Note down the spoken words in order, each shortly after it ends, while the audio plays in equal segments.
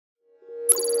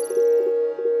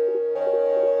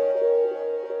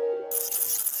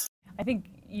I think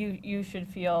you should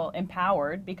feel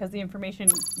empowered because the information,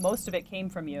 most of it came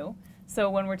from you. So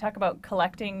when we're talking about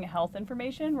collecting health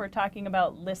information, we're talking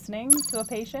about listening to a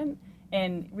patient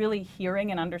and really hearing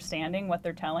and understanding what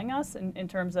they're telling us in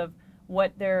terms of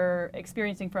what they're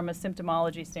experiencing from a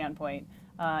symptomology standpoint,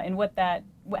 and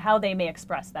how they may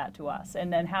express that to us.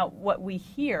 And then what we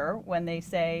hear when they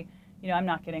say, you know, I'm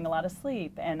not getting a lot of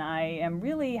sleep, and I am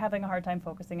really having a hard time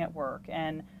focusing at work,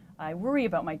 and I worry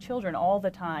about my children all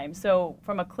the time. So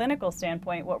from a clinical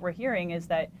standpoint, what we're hearing is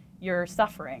that you're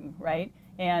suffering, right?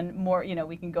 And more, you know,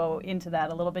 we can go into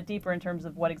that a little bit deeper in terms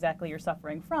of what exactly you're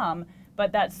suffering from,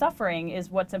 but that suffering is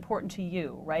what's important to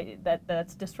you, right?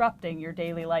 That's disrupting your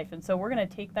daily life. And so we're going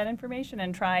to take that information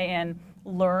and try and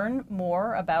learn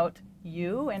more about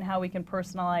you and how we can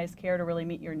personalize care to really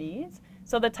meet your needs.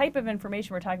 So the type of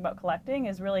information we're talking about collecting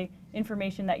is really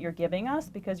information that you're giving us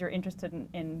because you're interested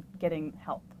in getting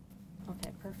help.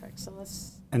 Okay, perfect. So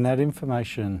let's... And that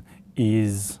information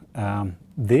is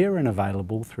there and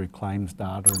available through claims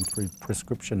data and through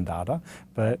prescription data,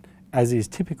 but as is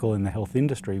typical in the health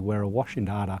industry, we're awash in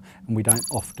data and we don't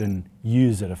often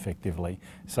use it effectively.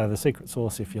 So the secret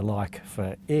sauce, if you like,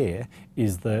 for AIRR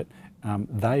is that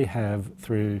they have,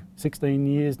 through 16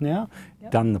 years now,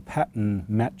 done the pattern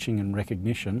matching and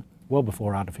recognition well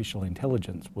before artificial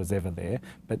intelligence was ever there,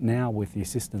 but now with the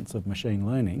assistance of machine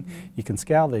learning, you can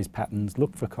scour these patterns,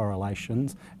 look for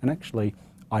correlations, and actually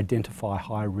identify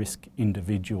high-risk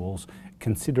individuals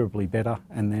considerably better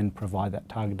and then provide that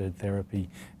targeted therapy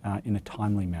in a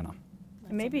timely manner.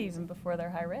 And maybe even before they're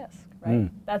high risk, right?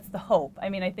 That's the hope. I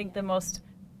mean, I think the most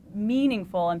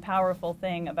meaningful and powerful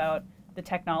thing about the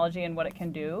technology and what it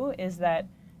can do is that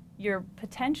you're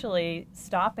potentially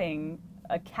stopping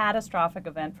a catastrophic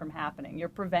event from happening. You're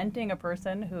preventing a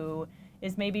person who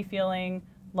is maybe feeling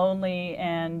lonely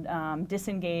and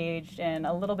disengaged and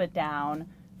a little bit down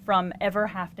from ever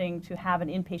having to have an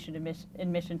inpatient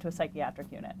admission to a psychiatric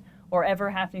unit, or ever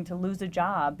having to lose a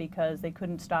job because they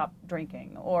couldn't stop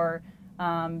drinking, or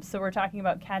so we're talking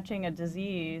about catching a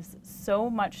disease so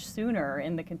much sooner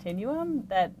in the continuum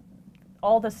that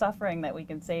all the suffering that we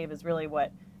can save is really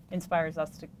what inspires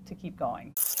us to keep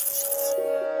going.